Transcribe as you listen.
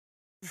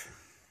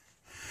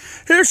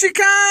Here she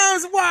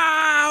comes.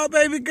 Wow,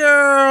 baby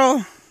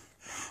girl.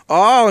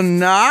 Oh,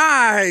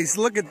 nice.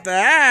 Look at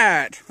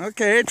that.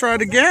 Okay, try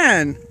it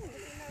again.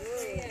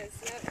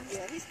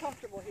 Yeah, he's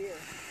comfortable here.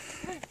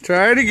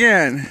 Try it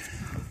again.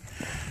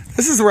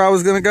 This is where I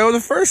was going to go the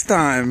first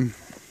time.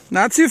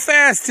 Not too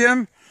fast,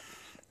 Tim.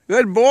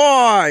 Good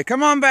boy.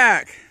 Come on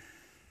back.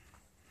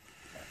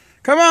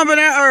 Come on,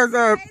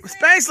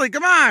 Spacely,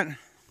 come on.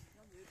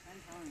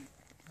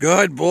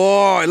 Good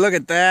boy. Look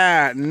at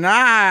that.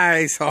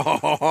 Nice.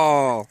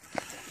 Oh,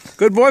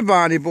 good boy,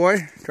 Bonnie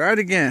boy. Try it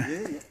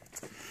again.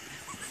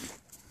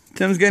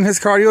 Tim's getting his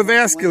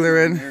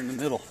cardiovascular in. In the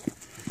middle.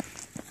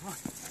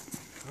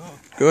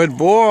 Good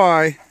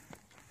boy.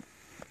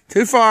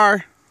 Too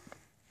far.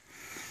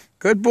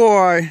 Good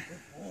boy.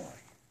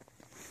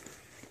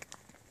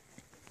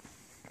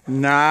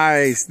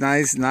 Nice,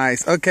 nice,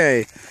 nice.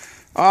 Okay.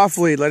 Off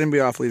lead. Let him be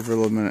off lead for a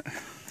little minute.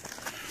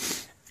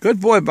 Good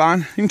boy, Bon.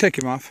 You can take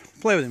him off.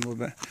 Play with him a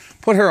little bit.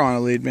 Put her on a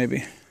lead,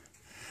 maybe.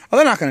 Oh,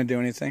 they're not going to do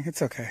anything.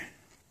 It's okay.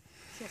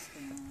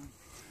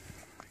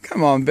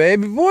 Come on,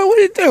 baby boy. What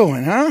are you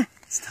doing, huh?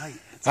 It's tight.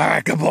 All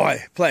right, good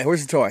boy. Play.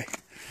 Where's the toy?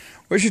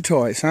 Where's your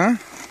toys, huh?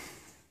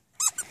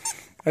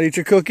 Gotta eat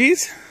your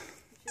cookies?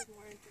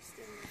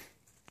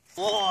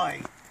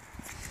 Boy!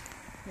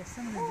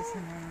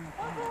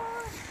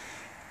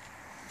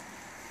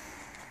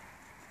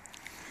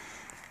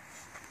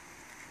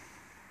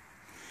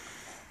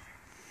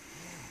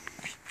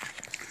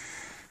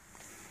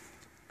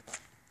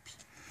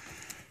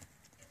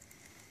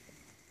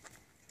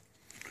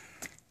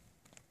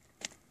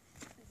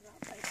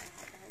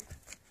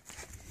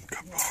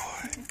 Good boy.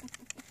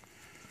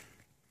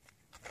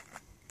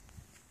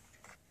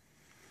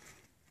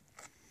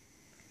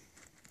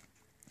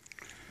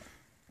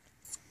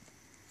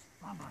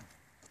 Come on.